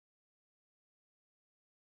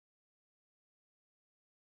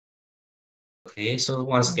Okay, so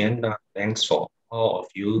once again, thanks for all of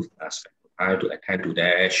you spending time to attend to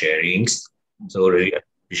their sharings. So really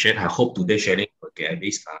appreciate. I hope today's sharing okay, at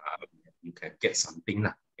least you can get something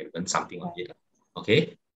lah, can learn something on it.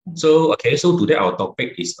 Okay, so today our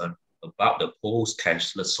topic is about the post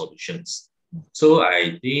cashless solutions. So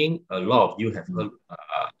I think a lot of you have heard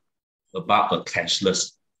about the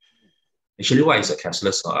cashless. Actually, what is a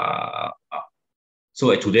cashless?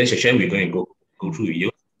 So at today's session, we're going to go through with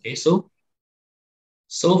you. Okay, so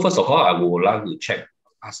first of all, I would like to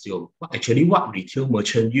ask you what retail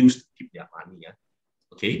merchant use to keep their money.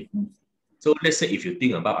 Okay. So let's say if you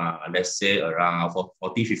think about let's say around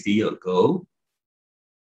 40, 50 years ago,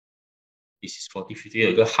 this is 40, 50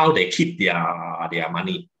 years ago, how they keep their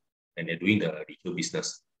money when they're doing the retail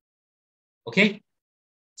business. Okay.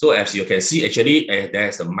 So as you can see, actually,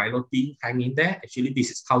 there's a minor thing hanging there. Actually, this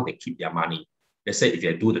is how they keep their money. Let's say if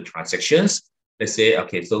they do the transactions, let's say,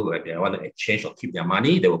 okay, so when they want to exchange or keep their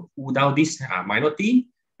money, they will pull down this minor thing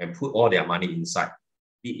and put all their money inside.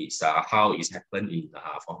 This is how it's happened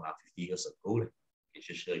from 50 years ago.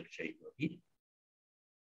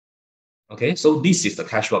 Okay, so this is the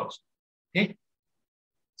cash box. Okay,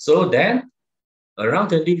 so then around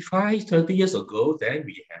 25, 30 years ago, then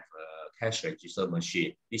we have a cash register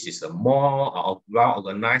machine. This is a more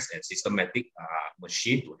well-organized and systematic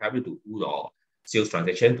machine to help you to do your sales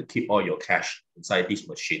transaction to keep all your cash inside these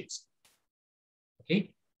machines.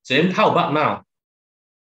 Okay, so then how about now?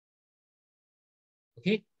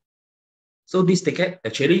 Okay, so this ticket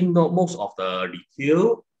actually not most of the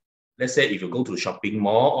retail. Let's say if you go to shopping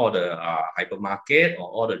mall or the hypermarket or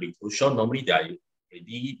all the retail shop, normally they are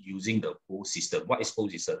already using the POS system. What is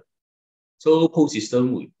POS system? So POS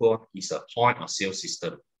system we call is a point of sale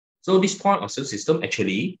system. So this point of sale system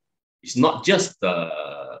actually is not just the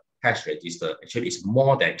cash register. Actually, it's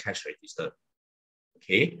more than cash register.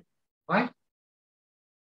 Okay, why?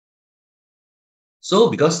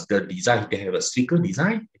 So because the design, they have a sleeker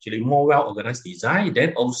design, actually more well-organized design.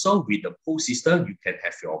 Then also with the POS system, you can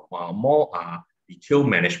have your more retail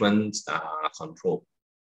management control.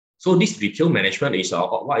 So this retail management is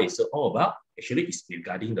what is all about. Actually, it's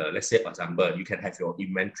regarding the, let's say, for example, you can have your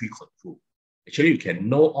inventory control. Actually, you can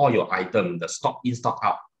know all your items, the stock in, stock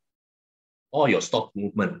out, all your stock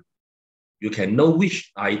movement. You can know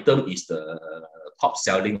which item is the top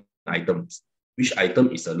selling items, which item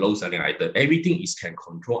is a low selling item. Everything is can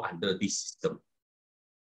control under this system.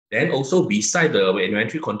 Then also beside the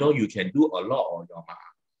inventory control, you can do a lot of your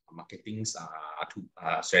marketing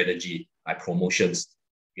strategy, like promotions.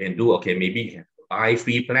 You can do, okay, maybe you can buy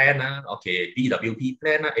free plan, okay, DWP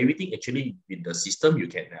plan, everything actually with the system, you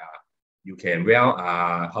can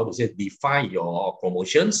how to say, define your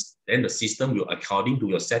promotions. Then the system will, according to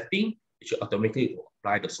your setting, it should automatically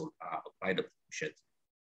apply the promotions.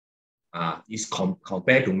 Is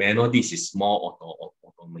compared to manual, this is more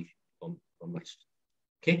automation.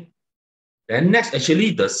 Okay. Then next,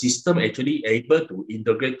 actually, the system actually able to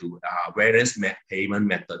integrate to various payment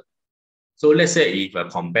method. So let's say if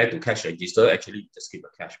compared to cash register, actually just keep a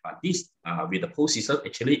cash. But this with the POS system,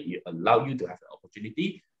 actually it allow you to have the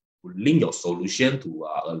opportunity to link your solution to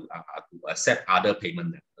accept other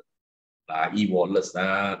payment methods, e-wallets,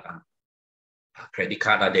 credit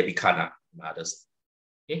card, debit card, and others.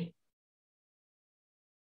 Okay.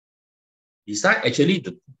 Besides, actually,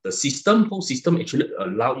 the POS system actually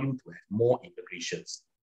allow you to have more integrations.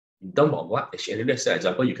 In terms of what, actually, let's say,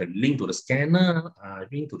 example, you can link to the scanner,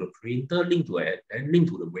 link to the printer, link to it, and link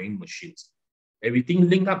to the weighing machines. Everything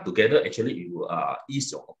linked up together, actually, it will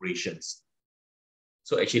ease your operations.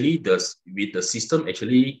 So actually, with the system,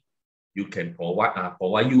 actually, you can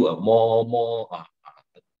provide you a more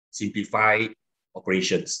simplified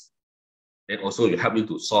operations. Then also, it help you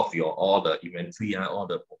to solve all the inventory, all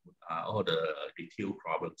the retail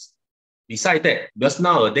problems. Besides that, because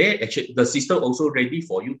nowadays, actually, the system also ready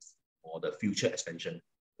for you for the future expansion.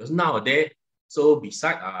 Because nowadays, so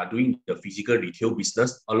besides doing the physical retail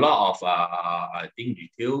business, a lot of I think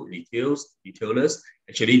retailers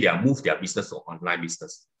actually they are move their business to online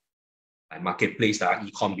business, like marketplace,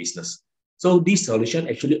 e-com business. So this solution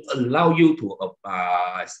actually allow you to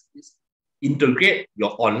integrate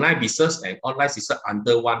your online business and online system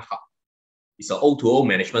under one hub. It's an O2O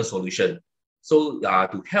management solution. So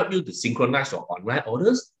to help you to synchronize your online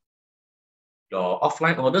orders, your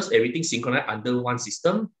offline orders, everything synchronized under one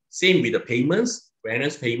system. Same with the payments,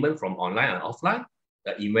 various payment from online and offline,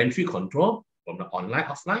 the inventory control from the online,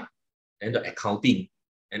 offline, and the accounting.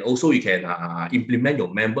 And also you can implement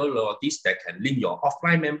your member loyalties that can link your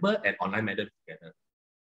offline member and online member together.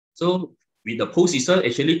 So with the POS system,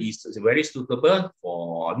 actually is very suitable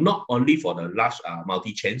for not only for the large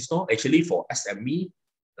multi-chain store, actually for SME,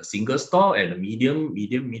 the single store and the medium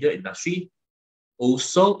industry,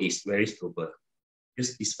 also is very suitable.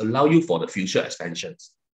 It's allow you for the future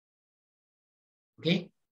expansions. Okay.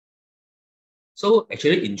 So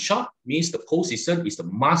actually, in short, means the POS system is the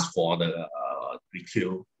must for the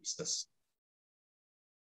retail business.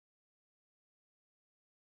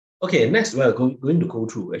 Okay, next we're going to go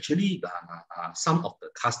through actually some of the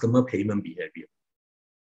customer payment behavior.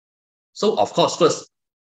 So of course, first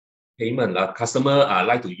payment, customer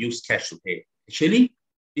like to use cash to pay. Actually,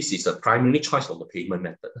 this is a primary choice of the payment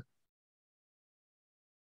method.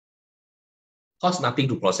 Cost nothing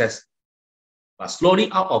to process, but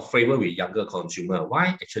slowly out of favor with younger consumer. Why?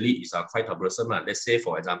 Actually, it's quite troublesome. Let's say,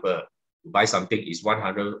 for example, you buy something is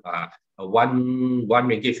 100, one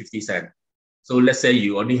ringgit 50 cent. So let's say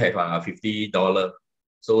you only have $50.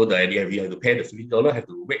 So the idea you have to pay the $50, have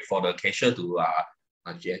to wait for the cashier to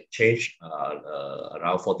change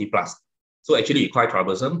around 40 plus. So actually it's quite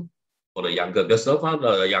troublesome for the younger, because so far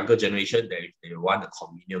the younger generation, they want a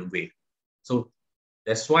convenient way. So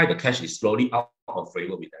that's why the cash is slowly out of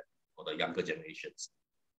favor with them for the younger generations.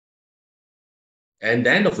 And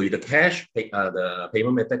then with the cash, the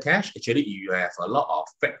payment method cash, actually you have a lot of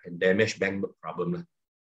fake and damaged bank problem.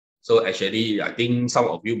 So actually, I think some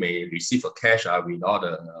of you may receive a cash with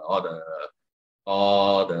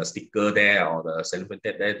all the sticker there or the cellophane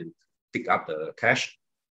tape there to pick up the cash.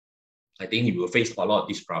 I think you will face a lot of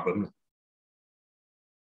this problem.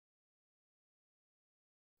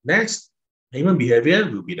 Next, payment behavior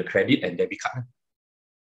will be the credit and debit card.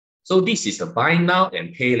 So this is the buy now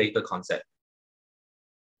and pay later concept.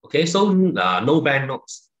 Okay, so no bank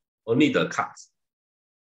notes, only the cards.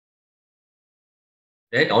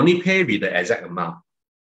 Then only pay with the exact amount.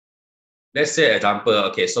 Let's say example,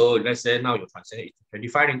 okay, so let's say now your transaction is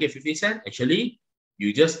 25 ringgit 50 cents. Actually,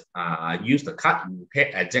 you just use the card, you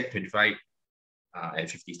pay exact 25 and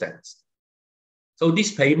 50 cents. So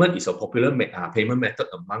this payment is a popular payment method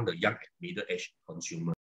among the young and middle-aged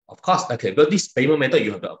consumer. Of course, okay, but this payment method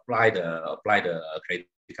you have to apply the credit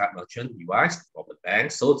card merchant device from the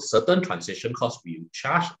bank. So certain transaction costs will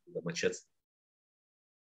charge to the merchants.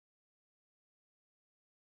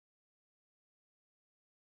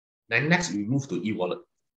 Then next, we move to e-wallet.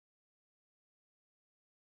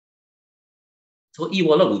 So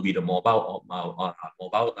e-wallet will be the mobile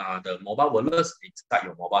wallets inside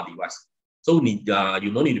your mobile device. So you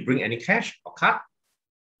don't need to bring any cash or card.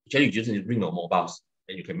 Actually, you just need to bring your mobiles,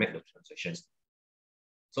 and you can make the transactions.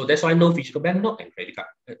 So that's why no physical bank note and credit card,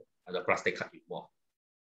 the plastic card involved.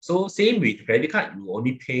 So same with credit card, you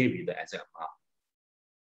only pay with the exact amount.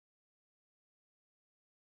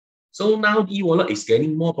 So now e-wallet is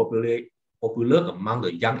getting more popular among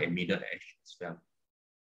the young and middle age as well.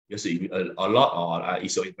 Because a lot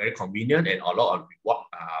it's very convenient and a lot of reward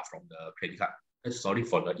from the credit card. Sorry,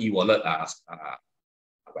 for the e-wallet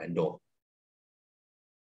vendor.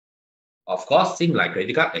 Of course, things like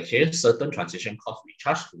credit card exchange, certain transaction costs we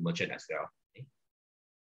charge to merchant as well. Okay.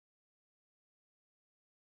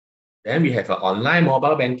 Then we have online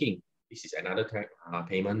mobile banking. This is another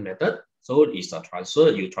payment method. So it's a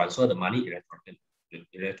transfer. You transfer the money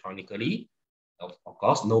electronically. Of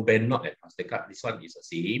course, no bank note and plastic card. This one is the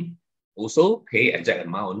same. Also, pay exact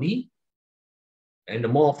amount only, and the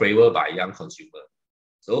more favored by young consumer.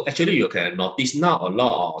 So actually, you can notice now a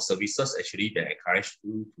lot of services actually they encourage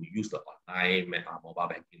you to use the online mobile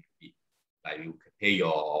banking. Like you can pay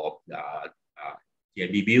your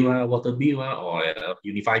TNB bill, water bill, or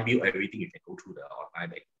unified bill, everything you can go through the online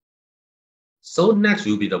banking. So next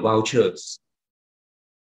will be the vouchers.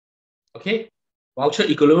 Okay, voucher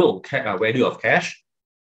equivalent of value of cash.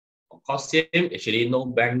 Of course, same, actually no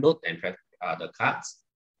bank note and the cards.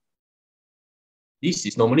 This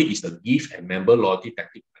is normally the gift and member loyalty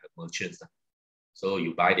tactic by the merchants. So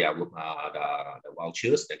you buy their the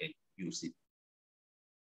vouchers, they can use it.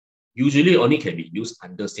 Usually only can be used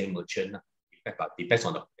under same merchant, but depends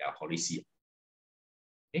on their policy.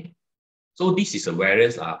 Okay. So this is a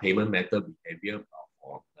various payment method behavior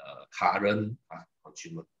of the current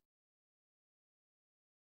consumer.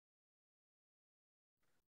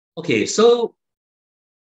 Okay, so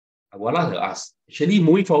I would like to ask, actually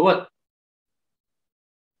moving forward,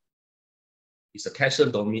 is a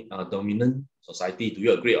cashless dominant society. Do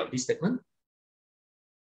you agree on this statement?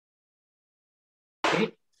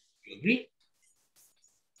 Okay, you agree?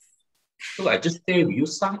 So I just share with you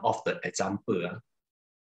some of the example.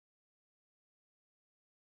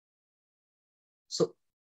 So,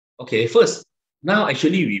 okay, first, now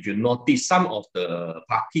actually if you notice some of the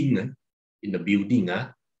parking in the building,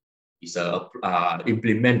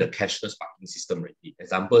 implement the cashless parking system already.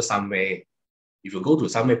 Example, somewhere, if you go to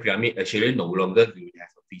somewhere pyramid, actually no longer do you have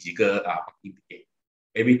a physical parking ticket.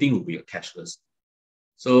 Everything will be a cashless.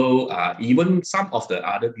 So even some of the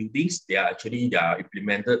other buildings, they are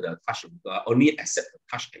implemented the touch and only accept the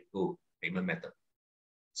touch and go payment method.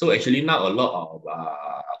 So actually now a lot of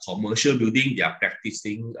commercial building, they are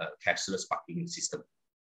practicing a cashless parking system.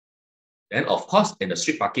 Then of course, in the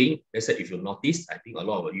street parking, let's say if you notice, I think a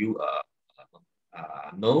lot of you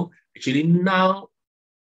know, actually now,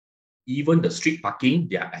 even the street parking,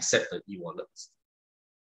 they are accept the e-wallets.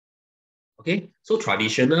 Okay, so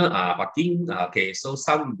traditional parking, okay, so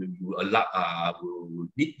some will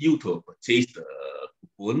need you to purchase the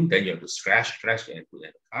coupon, then you have to scratch and put in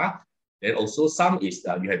the car. Then also some is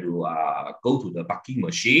you have to go to the parking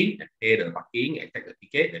machine and pay the parking and take the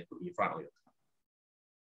ticket and put in front of your car.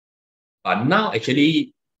 But now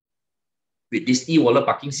actually, with this e-wallet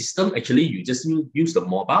parking system, actually you just use the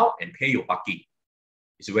mobile and pay your parking.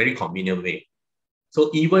 It's a very convenient way. So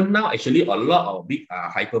even now, actually, a lot of big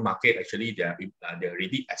hypermarket actually they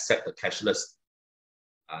already accept the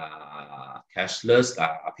cashless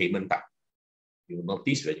payment type. You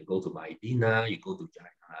notice when you go to Maidina, you go to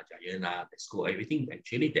Giant, Tesco, everything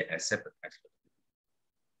actually they accept the cashless.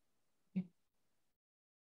 Okay.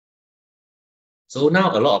 So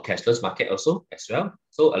now a lot of cashless market also as well.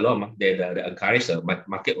 So a lot of they encourage the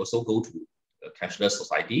market also go to the cashless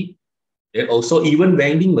society. Then also even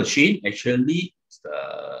vending machine actually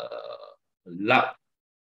allowed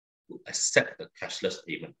to accept the cashless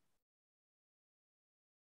payment.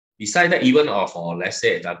 Besides that, even for let's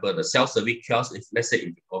say example the self-service kiosk, if let's say if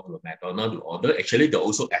you go to a McDonald's to order, actually they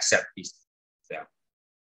also accept this as well.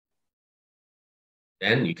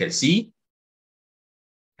 Then you can see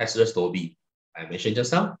cashless Toby. I mentioned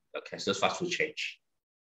just now, the cashless fast food chain.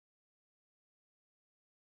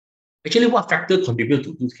 Actually, what factor contribute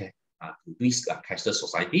to this cashless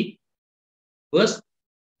society? First,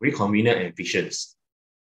 very convenient and efficient.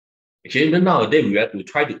 Actually, even nowadays we have to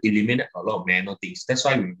try to eliminate a lot of manual things. That's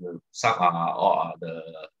why we will the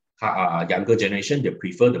younger generation, they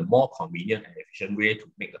prefer the more convenient and efficient way to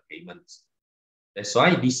make the payments. That's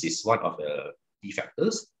why this is one of the key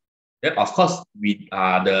factors. Then of course, with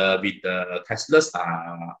the cashless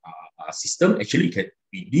system, actually it can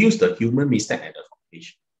reduce the human mistake at the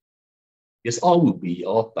foundation. This all will be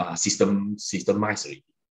all systemized already.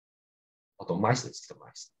 Automized and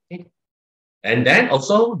systemized. Okay. And then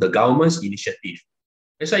also the government's initiative.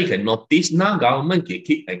 That's why you can notice now government can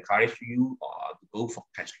keep encourage you to go for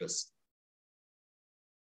cashless.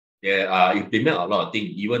 They implement a lot of things.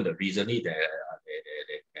 Even the recently they have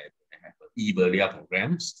e-Belia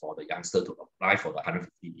programs for the youngster to apply for the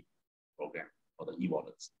 150 program for the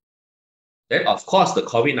e-wallets. Then of course the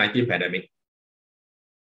COVID-19 pandemic.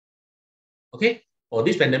 Okay, for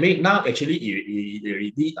this pandemic now actually it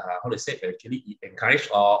already it encourage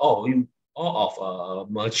all of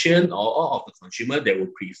merchant or all of the consumer, they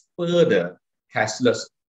will prefer the cashless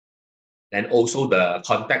and also the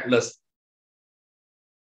contactless.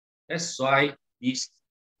 That's why this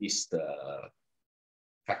is the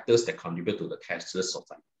factors that contribute to the cashless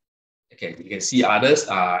society. Okay, you can see others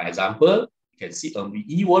example. You can see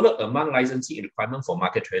e-wallet among licensing requirement for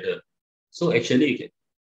market trader. So actually you can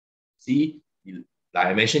see, like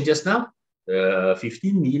I mentioned just now, the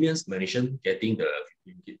 15 million Malaysians getting the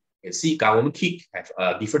 15 gig. You can see government have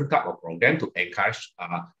a different type of program to encourage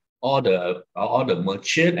all the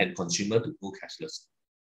merchant and consumer to go cashless.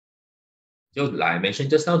 So like I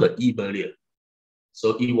mentioned just now, the e-Belia.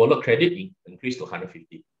 So e-wallet credit increased to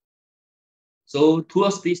 150. So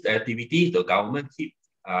towards this activity, the government keep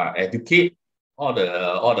educate all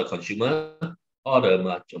the consumer, all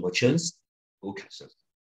the merchants go cashless.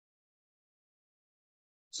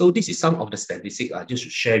 So this is some of the statistics just to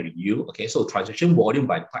share with you. Okay, so transaction volume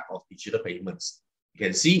by type of digital payments. You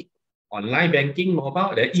can see online banking,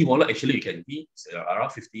 mobile, then e-wallet actually you can be around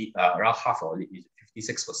around half of it is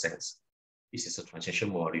 56%. This is the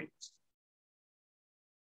transaction volume.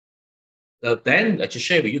 Then I just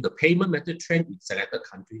share with you the payment method trend in selected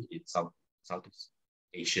countries in Southeast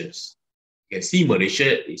Asia. You can see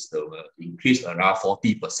Malaysia is the increase around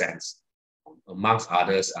 40% amongst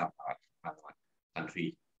others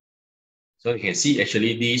countries. So you can see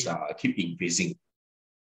actually these keep increasing.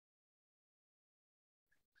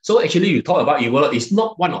 So actually you talk about e-wallet, it's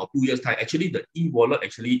not 1 or 2 years time. Actually the e-wallet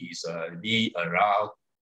actually is around,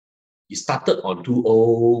 it started on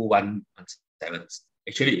 2017.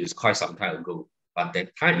 Actually it's quite some time ago, but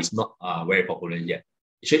that time is not very popular yet.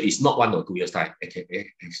 Actually it's not 1 or 2 years time. Okay,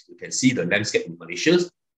 you can see the landscape in Malaysia.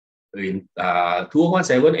 In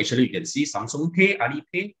 2017, actually, you can see Samsung Pay,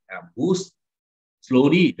 Alipay, Boost.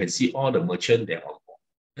 Slowly, you can see all the merchant that are on board.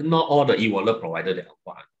 And not all the e-wallet provider that are on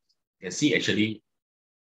board. You can see actually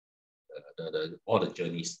all the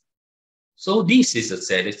journeys. So this is a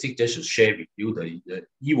statistic just to share with you the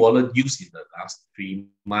e-wallet used in the last 3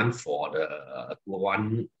 months for the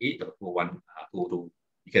 2018 or 2022.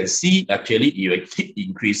 You can see actually it will keep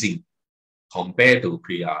increasing compared to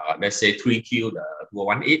let's say 3Q, the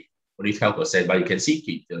 2018, only 12%, but you can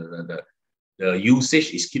see the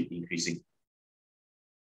usage is keep increasing.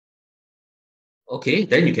 Okay,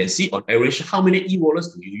 then you can see on average how many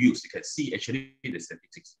e-wallets do you use. You can see actually the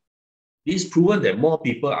statistics. This proven that more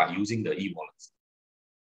people are using the e-wallets.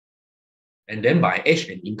 And then by age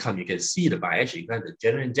and income, you can see the by age income, the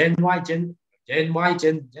Gen Y, Gen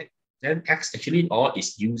X actually all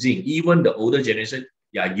is using, even the older generation,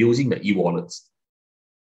 they are using the e-wallets.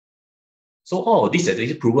 So all of this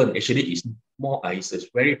is proven actually is more, is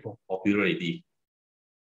very popular already.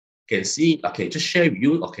 You can see, okay, just share with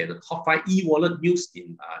you, okay, the top 5 e-wallet used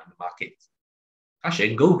in the market. Cash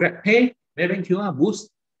and Go, GrabPay, Maybank QR, Boost,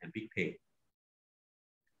 and BigPay.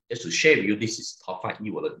 Just to share with you, this is top 5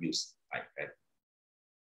 e-wallet used.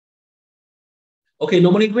 Okay,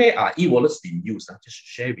 normally where are e-wallets being used? Just to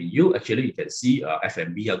share with you, actually you can see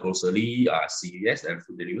F&B, grocery, CVS, and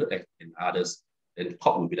food delivery, and others. Then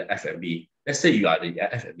top will be the F&B. Let's say you are the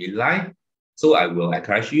F&B line, so I will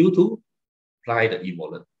encourage you to apply the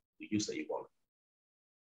e-wallet, to use the e-wallet.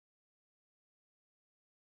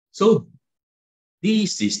 So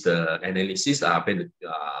this is the analysis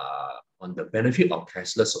on the benefit of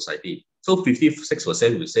cashless society. So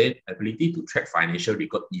 56% will say ability to track financial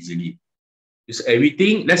record easily. Because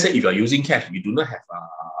everything, let's say if you're using cash, you do not have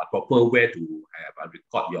a proper way to have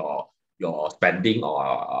record your spending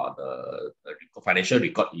or the financial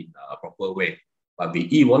record in a proper way. But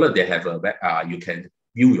with e-wallet, they have you can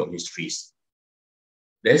view your histories.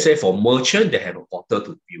 Let's say for merchant, they have a portal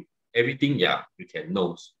to view everything. Yeah, you can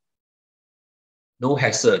know. No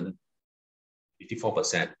hassle,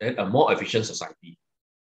 54%. Then a more efficient society,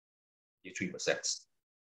 53%.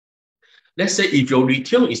 Let's say if your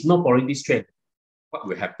retail is not following this trend, what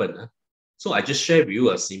will happen? So I just share with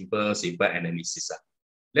you a simple analysis.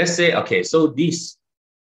 Let's say, okay, so this,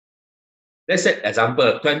 let's say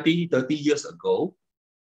example, 20, 30 years ago,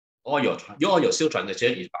 all your sales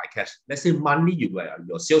transaction is by cash. Let's say monthly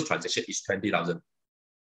your sales transaction is 20,000.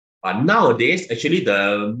 But nowadays, actually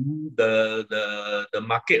the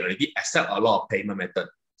market already accept a lot of payment method.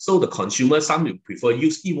 So the consumer, some will prefer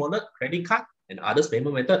use e-wallet, credit card, and others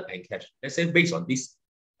payment method and cash. Let's say based on this,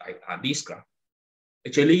 this graph.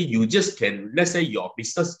 Actually, you just can, let's say your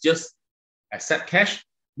business just accept cash,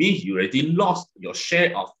 means you already lost your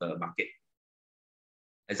share of the market.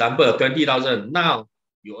 Example, 20,000. Now,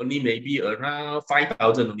 you only maybe around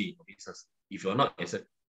 5,000 only for business. If you're not accept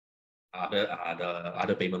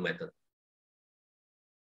other payment method.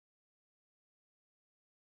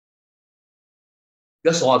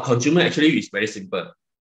 Because for a consumer, actually, it's very simple.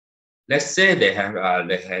 Let's say they have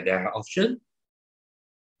option.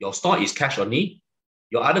 Your store is cash only.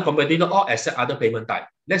 Your other competitor all accept other payment type.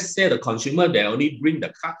 Let's say the consumer, they only bring the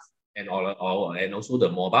cards and also the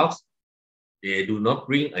mobiles. They do not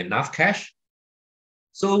bring enough cash.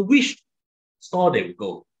 So which store they will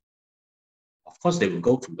go? Of course, they will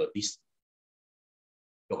go to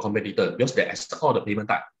your competitor, because they accept all the payment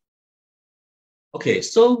type. Okay,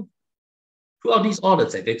 so throughout all the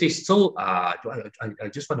statistics, so I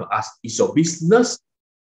just want to ask, is your business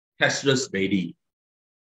cashless ready?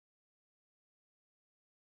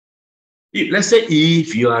 Let's say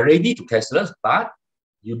if you are ready to cashless, but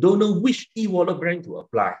you don't know which e-wallet brand to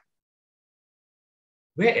apply,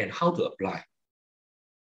 where and how to apply,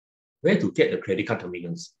 where to get the credit card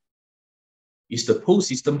terminals, is the POS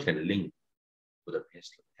system can link to the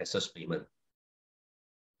cashless payment.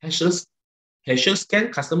 Cashier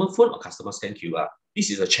scan customer phone or customer scan QR. This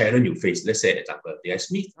is a challenge you face. Let's say, example, they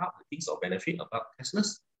ask me how the things of benefit about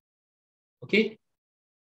cashless. Okay,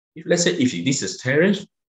 let's say if this is challenge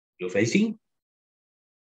you're facing,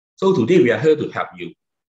 so today we are here to help you.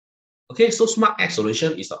 Okay, so Smart X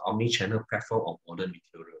Solution is an omni-channel platform of modern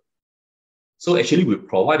retailer. So actually, we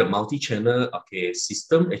provide a multi-channel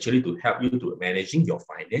system actually to help you to managing your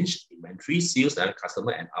finance, inventory, sales, and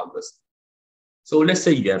customer and outlets. So let's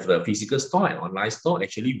say you have a physical store and online store.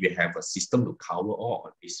 Actually, we have a system to cover all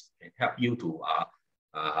of this and help you to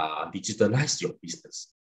digitalize your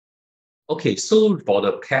business. Okay, so for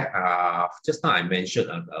the just now I mentioned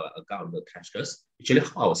about the cashless. Actually,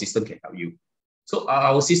 how our system can help you. So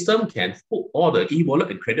our system can put all the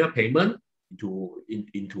e-wallet and credit payment into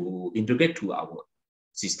integrate to our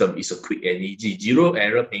system is a quick and easy, zero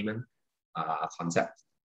error payment concept.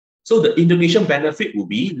 So the integration benefit will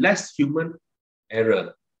be less human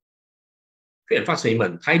error, quick and fast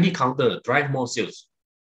payment, tidy counter, drive more sales.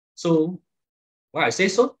 So why I say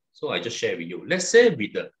so? So I just share with you. Let's say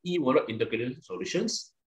with the e-wallet integrated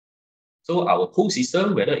solutions, so our POS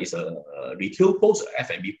system, whether it's a retail POS or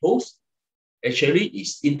F&B POS, actually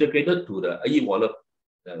is integrated to the e-wallet.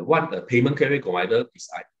 One payment gateway provider is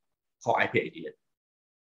called iPay88.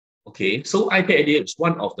 Okay, so iPay88 is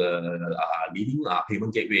one of the leading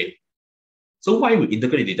payment gateway. So why we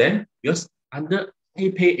integrate with them? Because under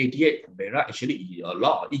iPay88 umbrella, actually a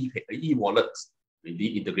lot of e-wallets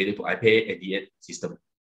really integrated to iPay88 system.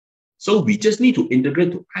 So we just need to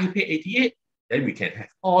integrate to iPay88, then we can have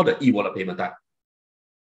all the e-wallet payment type.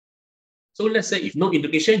 So let's say if no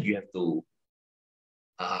integration, you have to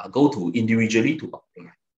go to individually to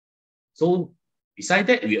apply. So beside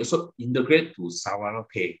that, we also integrate to Sarawak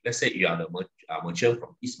Pay. Let's say you are the merchant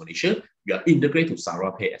from East Malaysia, you are integrated to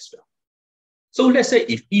Sarawak Pay as well. So let's say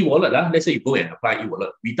if e-wallet, let's say you go and apply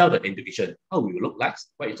e-wallet without the integration, how will it look like?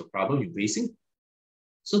 What is the problem you're facing?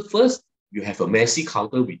 So first, you have a messy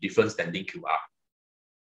counter with different standing QR.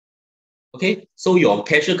 Okay, so your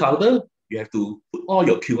cashier counter, you have to put all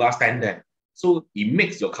your QR stand there. So it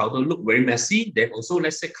makes your counter look very messy. Then also,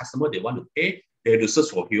 let's say customer, they want to pay, they have to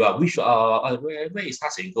search for QR. Which where is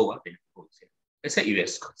Touch and Go? Let's say you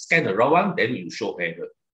scan the wrong one, then you show error.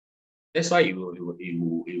 That's why it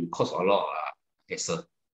will cause a lot of hassle.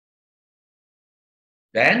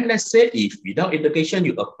 Then let's say if without integration,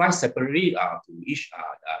 you apply separately to each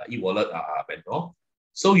e-wallet vendor.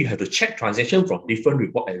 So you have to check transaction from different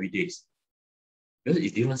report every day. Because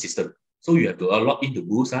it's different system. So you have to log into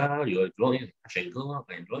Boost, you have to log in Touch and Go,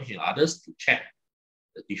 and log in others to check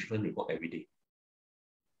the different report every day.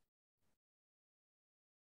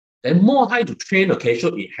 Then more time to train a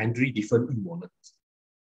cashier in handling different e-wallets.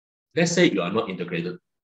 Let's say you are not integrated.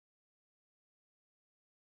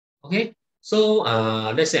 Okay, so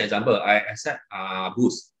let's say example, I accept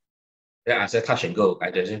Boost, then I accept Touch and Go,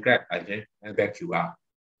 I just grab, I just back QR.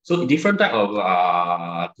 So different type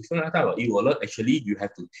of e-wallet, actually you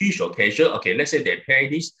have to teach your cashier. Okay, let's say they pay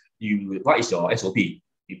this. What is your SOP?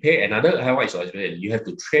 You pay another. What is your SOP? You have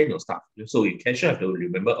to train your staff. So your cashier have to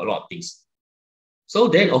remember a lot of things. So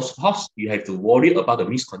then, of course, you have to worry about the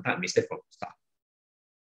misconduct mistake from the staff.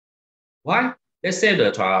 Why? Let's say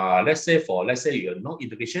you're no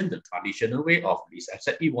integration. The traditional way of this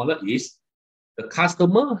accept e-wallet is the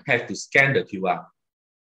customer have to scan the QR.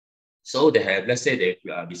 So they have, let's say they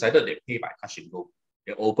decided they pay by Touch and Go.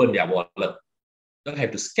 They open their wallet. They have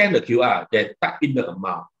to scan the QR, then type in the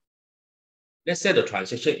amount. Let's say the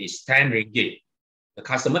transaction is 10 ringgit. The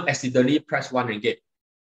customer accidentally press 1 ringgit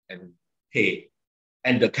and pay.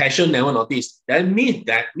 And the cashier never noticed. That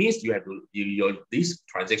means you have to, this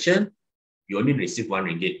transaction, you only receive 1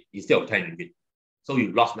 ringgit instead of 10 ringgit. So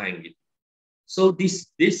you lost 9 ringgit. So this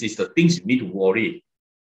is the things you need to worry.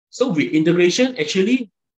 So with integration, actually,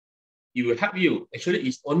 it will help you. Actually,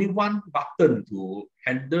 it's only one button to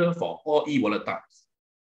handle for all e-wallet types.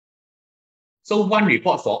 So one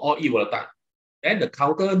report for all e-wallet types. Then the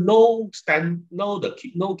counter, no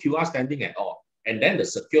QR standing at all. And then the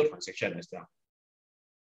secure transaction as well.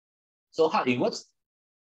 So how it works?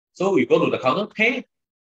 So we go to the counter, pay.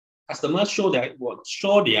 Customers show their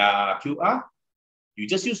QR. You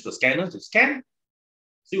just use the scanner to scan.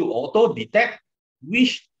 So you auto detect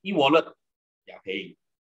which e-wallet they are paying.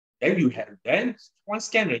 Then once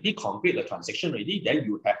scan ready, complete the transaction ready, then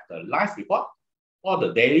you have the live report or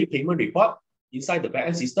the daily payment report inside the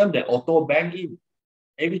backend system that auto bank in.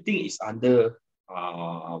 Everything is under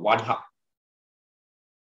one hub.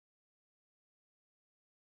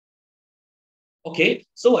 Okay,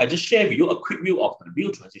 so I just share with you a quick view of the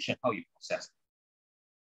bill transaction, how you process.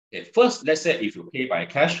 Okay, first, let's say if you pay by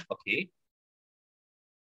cash, okay.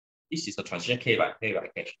 This is the transaction pay by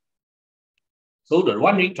cash. So the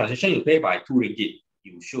 1 ringgit transaction you pay by 2 ringgit,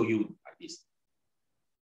 it will show you like this.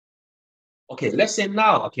 Okay, let's say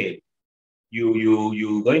now, okay,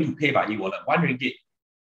 you going to pay by e-wallet 1 ringgit.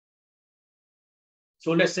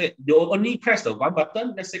 So let's say you only press the one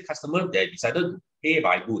button. Let's say customer they decided to pay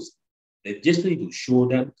by Boost. They just need to show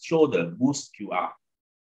the Boost QR.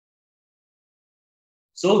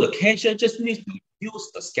 So the cashier just needs to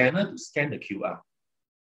use the scanner to scan the QR.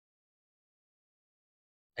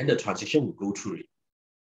 And the transaction will go through it.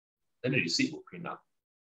 Then the receipt will print out.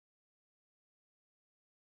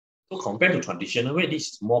 So compared to traditional way,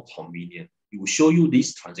 this is more convenient. It will show you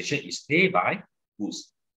this transaction is paid by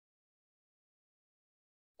Boost.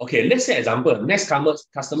 Okay, let's say example, next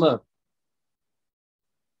customer,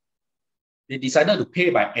 they decided to pay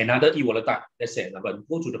by another e-wallet type. Let's say,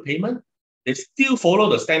 go to the payment, they still follow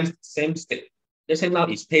the same step. Let's say now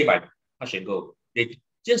it's pay by touch and go. They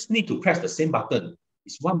just need to press the same button.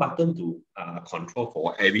 It's one button to control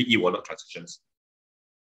for every e-wallet transactions.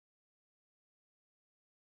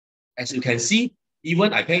 As you can see,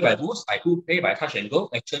 even I pay by Boost, I do pay by touch and go.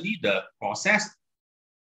 Actually, the process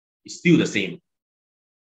is still the same.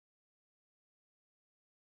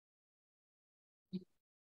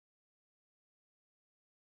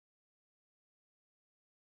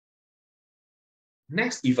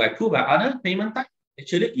 Next, if I put by other payment type,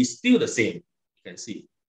 actually it's still the same. You can see.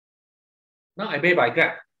 Now I pay by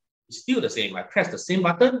Grab. It's still the same. I press the same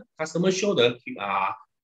button. Customer show the QR.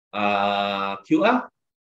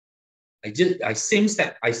 I same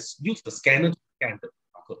step. I use the scanner to scan the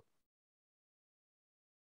barcode.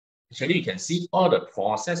 Actually, you can see all the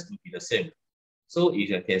process will be the same. So if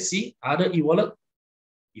you can see other e-wallet,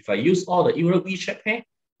 if I use all the e-wallet WeChat Pay,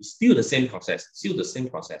 it's still the same process. Still the same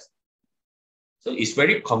process. So it's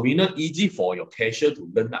very convenient, easy for your cashier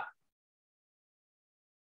to learn that.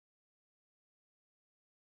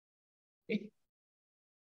 Okay.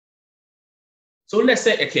 So let's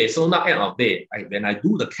say, okay, so now end of day, when I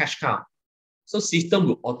do the cash count, so system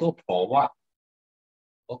will auto provide,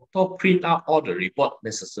 auto print out all the report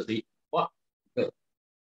necessary.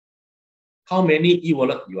 How many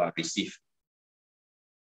e-wallet you have received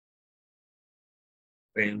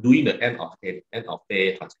when doing the end of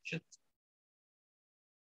day transactions.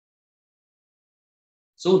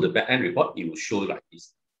 So the back-end report, it will show like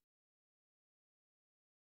this.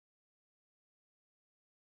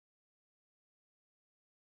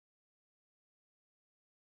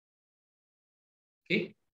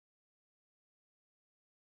 Okay.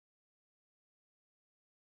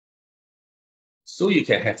 So you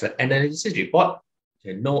can have an analysis report.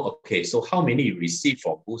 You can know, okay, so how many you receive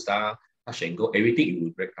for Boost, Touch and Go, everything it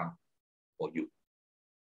will break down for you.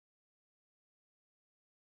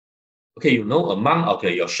 Okay, you know among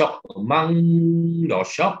your shop,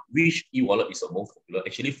 which e-wallet is the most popular?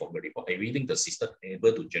 Actually, from the report, everything the system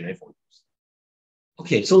able to generate for you.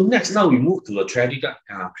 Okay, so next now we move to the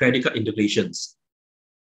credit card integrations.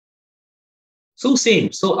 So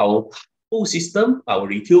same, so our POS system, our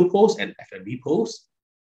retail POS and F&B POS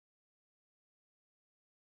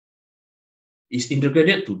is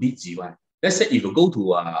integrated to this GUI. Let's say if you go to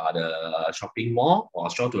the shopping mall or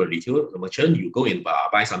shop to a retail merchant, you go and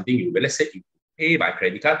buy something, let's say you pay by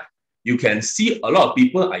credit card, you can see a lot of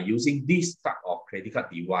people are using this type of credit card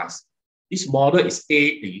device. This model is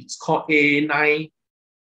it's called A920.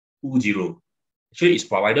 Actually, it's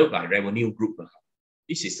provided by Revenue Group.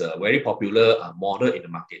 This is a very popular model in the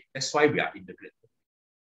market. That's why we are integrated.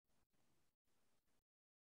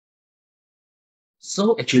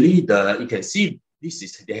 So actually, you can see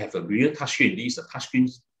they have a real touchscreen. This is a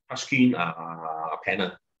touchscreen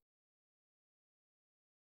panel.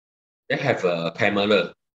 They have a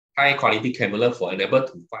camera, high quality camera for enable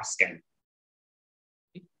to fast scan.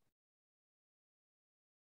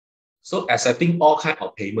 So accepting all kinds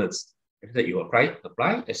of payments that you apply,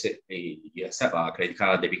 you accept credit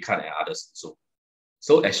card, debit card, and others.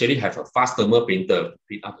 So actually have a fast thermal printer to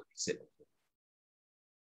print out the receipt.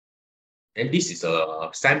 And this is a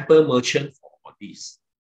sample merchant for this.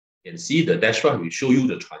 You can see the dashboard will show you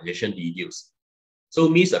the transaction details. So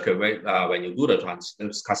it means when you do the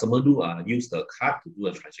customer use the card to do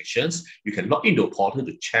the transactions, you can log into the portal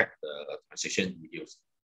to check the transaction details.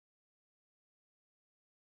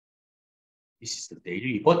 This is the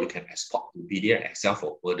daily report. You can export to PDF and Excel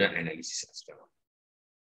for further analysis as well.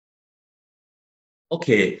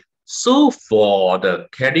 Okay, so for the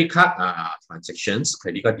credit card transactions,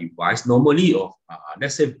 credit card device, normally,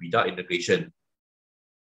 let's say without integration,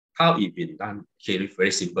 how it been done? Okay,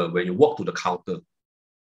 very simple. When you walk to the counter,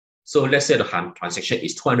 so let's say the transaction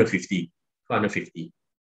is 250.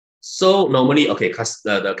 So normally, okay,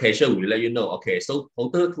 the cashier will let you know, okay, so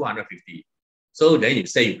total 250. So then you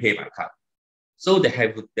say you pay by card. So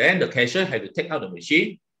then the cashier have to take out the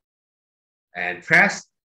machine and press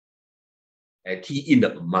and key in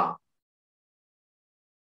the amount.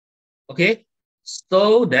 Okay,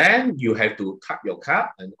 so then you have to tap your card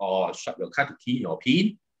or swipe your card to key in your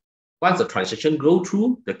PIN. Once the transaction go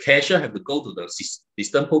through, the cashier have to go to the POS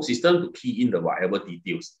system to key in the whatever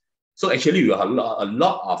details. So actually, you have a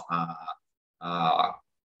lot of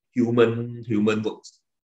human works.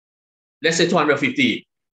 Let's say 250.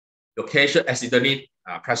 Your cashier accidentally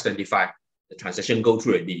press 25. The transaction go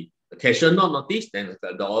through already. The cashier not notice, then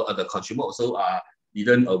the consumer also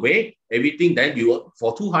didn't aware everything. Then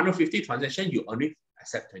for 250 transaction, you only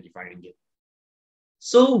accept 25 ringgit.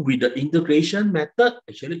 So with the integration method,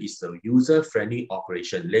 actually it's a user-friendly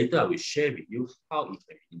operation. Later, I will share with you how it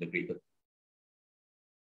can be integrated.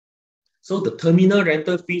 So the terminal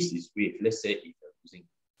rental fees is with, let's say, if you're using.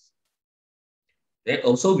 Then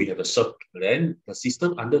also we have then the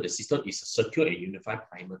system under the system is a secure and unified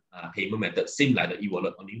payment method, same like the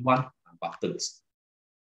e-wallet, only one buttons.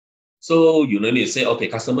 So you don't need to say, okay,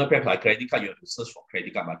 customer prep like credit card, you have to search for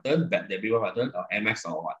credit card button, debit button, or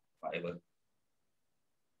MX or whatever.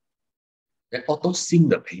 Then auto sync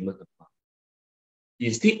the payment amount.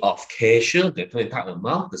 Instead of cashier, the credit card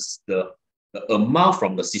amount, the amount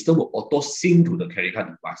from the system will auto sync to the credit card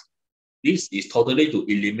device. This is totally to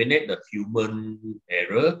eliminate the human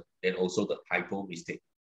error and also the typo mistake.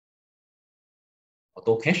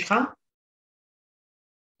 Auto cash card,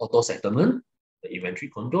 auto settlement, the inventory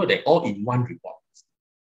control, they're all in one report.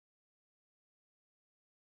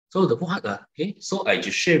 So the what? Okay, so I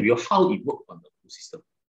just share with you how it works on the full system.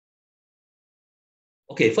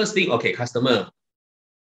 Okay, first thing, okay, customer,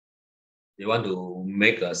 they want to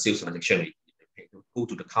make a sales transaction. Go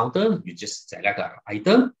to the counter, you just select an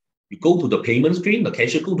item, you go to the payment screen, the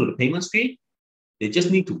cashier go to the payment screen, they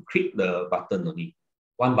just need to click the button only.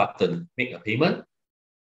 One button, make a payment.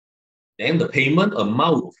 Then the payment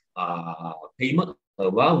amount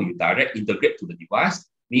will direct integrate to the device,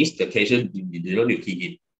 means the cashier they don't need to key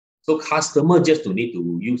in. So customer just to need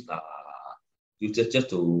to use just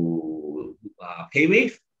to pay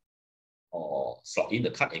wave or slot in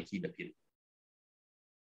the card and key the pin.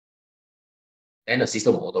 Then the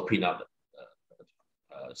system will auto print out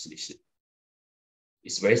the solution.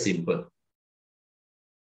 It's very simple.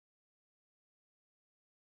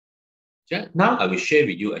 Now I will share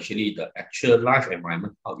with you actually the actual live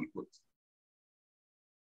environment, how it works.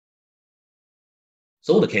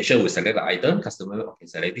 So the cashier will select the item, customer okay,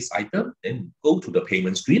 select this item, then go to the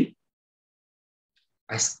payment screen.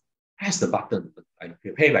 Press the button, I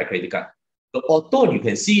pay by credit card. The auto, you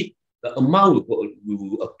can see the amount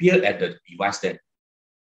will appear at the device there.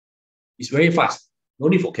 It's very fast. No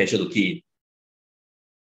need for cashier to key in.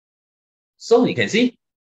 So you can see,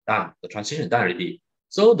 done. The transaction is done already.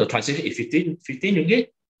 So the transaction is 15 ringgit.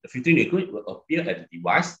 The 15 ringgit will appear at the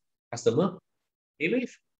device. Customer, pay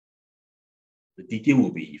wave. The detail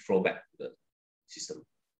will be flow back to the system.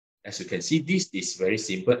 As you can see, this is very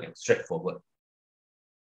simple and straightforward.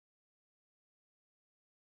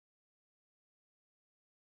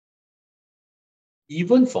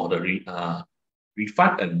 Even for the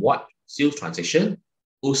refund and what sales transaction,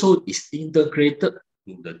 also is integrated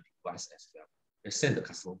to the device as well. Let's send the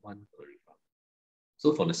customer one for the refund.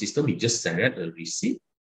 So for the system, you just select the receipt,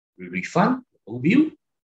 refund, overview.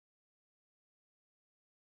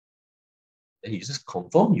 Then you just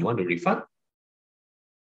confirm you want the refund.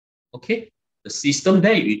 Okay, the system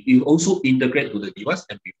there, you also integrate to the device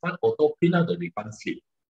and refund auto print out the refund slip.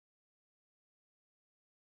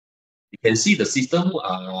 You can see the system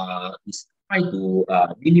is trying to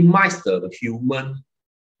minimize the human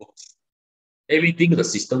works. Everything the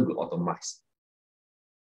system will automate.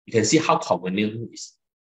 You can see how convenient it is.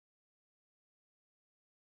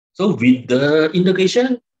 So with the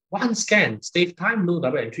integration, one scan, save time, no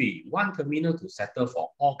double entry, one terminal to settle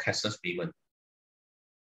for all cashless payment.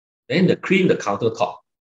 Then the clean the countertop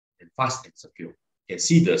and fast and secure. You can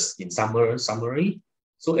see this in summary.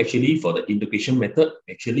 So actually for the integration method,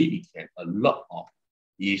 actually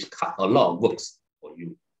it cut a lot of works for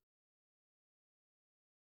you.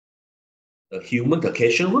 The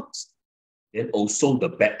cashier works, then also the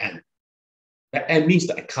back end. Back end means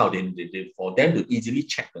the account, for them to easily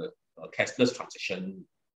check the cashless transaction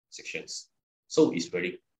sections. So it's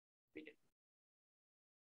very convenient.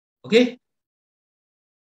 Okay.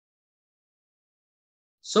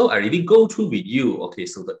 So I already go through with you, okay,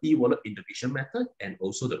 so the e-wallet integration method and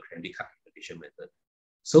also the credit card integration method.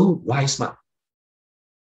 So why smart?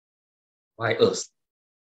 Why us?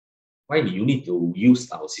 Why do you need to use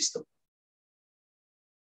our system?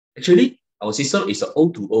 Actually, our system is an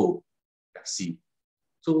O2O taxi.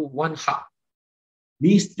 So one hub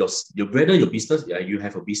means whether your business, you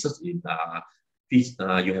have a business in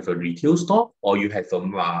you have a retail store or you have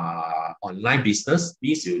an online business,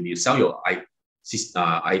 means you sell your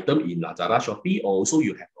item in Lazada, Shopee, or also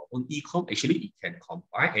you have your own e-com. Actually, it can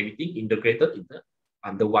combine everything integrated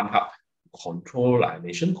under one hub. Control, like I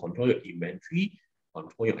mentioned, control your inventory,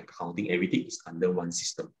 control your accounting, everything is under one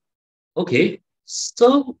system. Okay,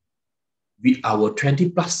 so with our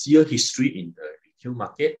 20+ year history in the retail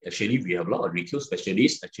market, actually we have a lot of retail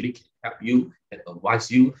specialists actually can help you and advise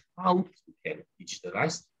you how you can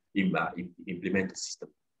digitalize, implement the system.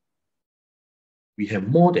 We have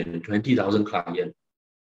more than 20,000 clients.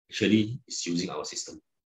 actually is using our system.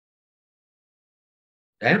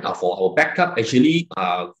 Then for our backup, actually,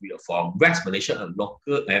 from West Malaysia and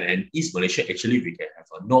local and East Malaysia, actually we can have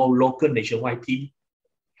a local nationwide team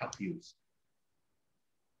help you.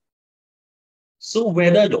 So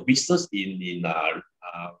whether your business in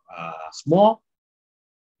small,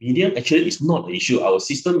 medium, actually it's not an issue. Our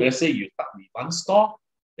system, let's say you start with one store,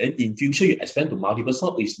 then in future you expand to multiple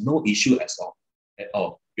stores, it's no issue at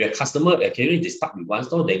all. Your customer actually they start with one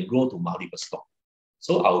store, then grow to multiple stores.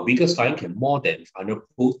 So our biggest client can more than 100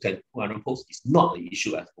 posts, 200 posts is not an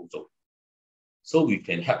issue at all. So we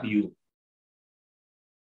can help you.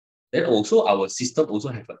 Then also our system also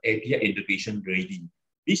have an API integration ready.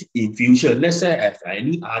 This in future, let's say if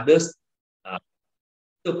any others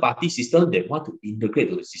third-party system they want to integrate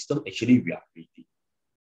to the system, actually we are ready.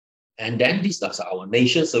 And then this is our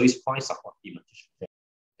nation service point support team.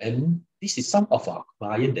 And this is some of our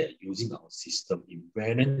clients that are using our system in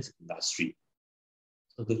various industry.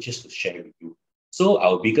 So just to share with you. So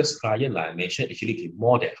our biggest client, like I mentioned, actually get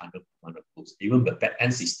more than 100 posts. Even the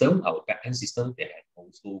back-end system, our back-end system, they have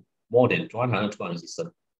also more than 100, 200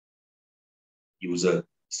 system user.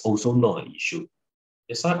 It's also not an issue.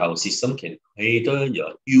 That's why our system can cater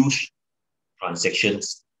your huge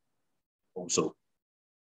transactions also.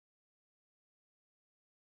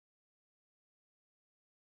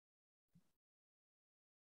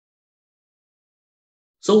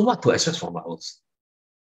 So what to expect from ours?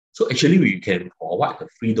 So actually we can provide the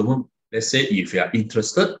free demo. Let's say if you are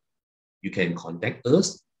interested, you can contact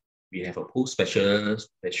us. We have a post specialist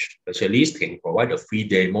can provide a free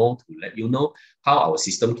demo to let you know how our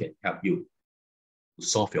system can help you to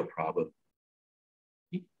solve your problem.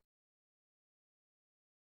 Okay.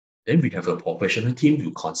 Then we have a professional team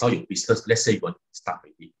to consult your business. Let's say you want to start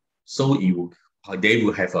with it. So they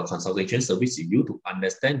will have a consultation service with you to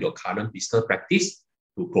understand your current business practice,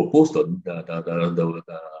 to propose the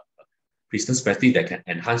business practice that can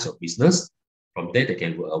enhance your business. From there, they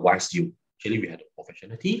can advise you. Actually, we have the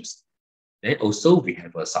professional teams. Then also we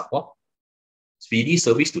have a support, speedy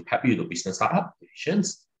service to help you to business startup,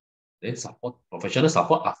 operations. Then support, professional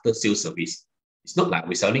support after sales service. It's not like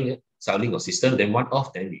we're selling a system, then one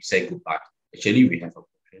off, then we say goodbye. Actually, we have a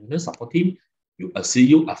professional support team. We will see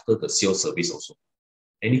you after the sales service also.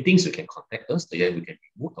 Anything you can contact us, then we can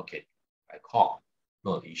remove, okay, by call,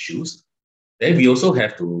 no issues. Then we also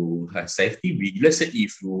have to have safety. Let's say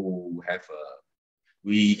if you have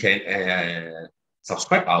we can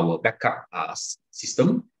subscribe our backup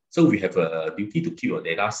system. So we have a duty to keep your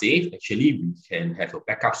data safe. Actually, we can have a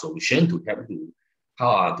backup solution to help you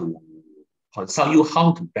how to consult you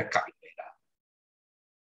how to back up your data.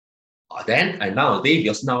 Then and nowadays,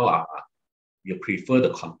 because now we prefer the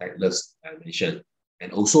contactless I mentioned,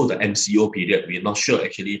 and also the MCO period. We're not sure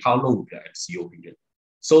actually how long will be the MCO period.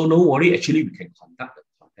 So no worry, actually we can conduct the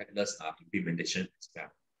contactless implementation as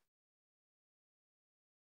well.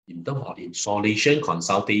 In terms of installation,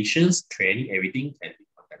 consultations, training, everything can be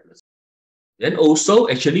contactless. Then also,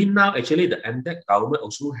 actually now, actually the MDEC government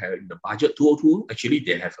also have in the budget 202, actually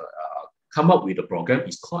they have come up with a program.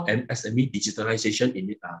 It's called MSME Digitalization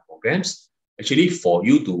in programs. Actually, for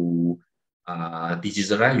you to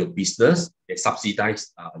digitalize your business, they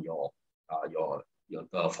subsidize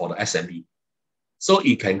for the SME. So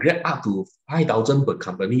it can get up to 5,000 per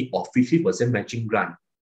company or 50% matching grant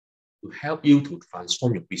to help you to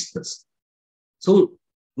transform your business. So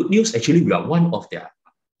good news, actually, we are one of their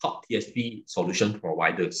top TSP solution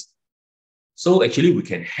providers. So actually, we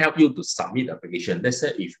can help you to submit the application. Let's say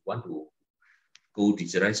if you want to go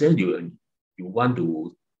digitalization, you want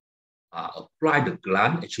to apply the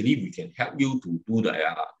grant, actually, we can help you to do the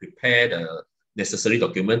prepare the necessary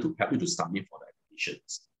document to help you to submit for the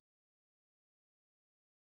applications.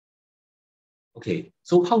 Okay,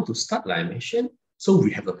 so how to start, like I mentioned. So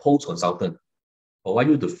we have a post consultant, provide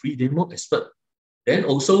you the free demo expert. Then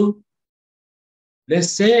also,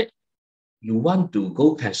 let's say you want to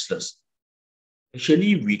go cashless.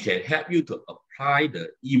 Actually, we can help you to apply the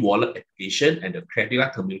e-wallet application and the credit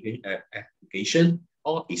card communication application,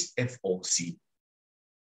 or is FOC.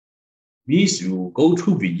 Means you go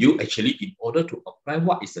through with you, actually, in order to apply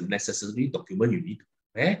what is the necessary document you need to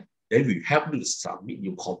prepare, then we help you to submit.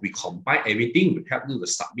 We combine everything, we help you to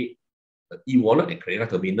submit the e-wallet and credit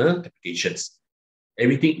card terminal applications.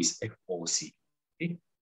 Everything is FOC. Okay?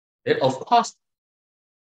 Then, of course,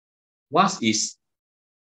 once is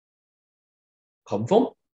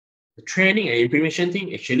confirmed, the training and implementation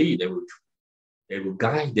team, actually, they will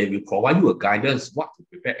provide you a guidance what to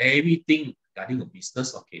prepare everything regarding the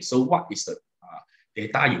business. Okay, so what is the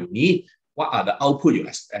data you need? what are the output you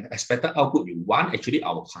expected output you want, actually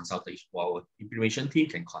our consultation, our implementation team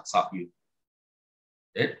can consult you.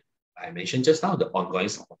 Then I mentioned just now the ongoing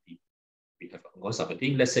support team. We have ongoing support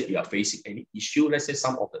team. Let's say you are facing any issue, let's say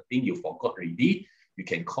some of the things you forgot already, you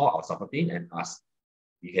can call our support team and ask.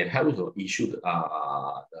 We can help you to issue the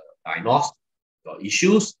diagnose your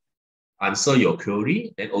issues, answer your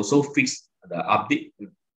query, and also fix the update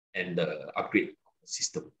and the upgrade of the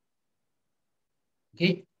system.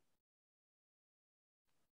 Okay.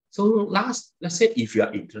 So last, let's say if you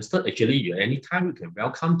are interested, actually, you anytime you can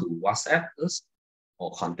welcome to WhatsApp us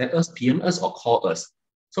or contact us, PM us or call us.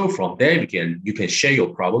 So from there, you can share your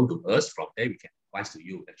problem to us. From there, we can advise to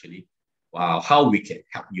you actually how we can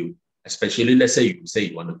help you. Especially, let's say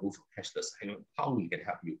you want to go for cashless, how we can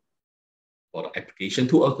help you for the application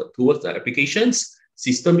towards the applications,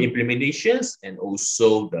 system implementations, and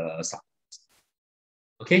also the support.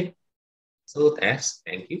 Okay. So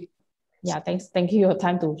thank you. Yeah, thanks. Thank you for your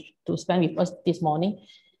time to spend with us this morning.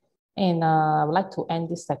 And I would like to end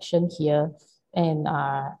this section here. And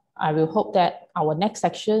I will hope that our next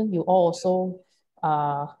section, you all also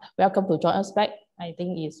welcome to join us back. I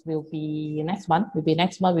think it will be next month.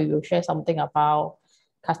 Next month, we will share something about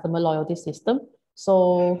customer loyalty system.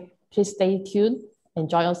 So please stay tuned and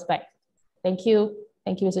join us back. Thank you.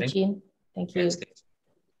 Thank you, Mr. Chin. Thank you. Yes,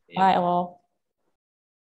 bye all.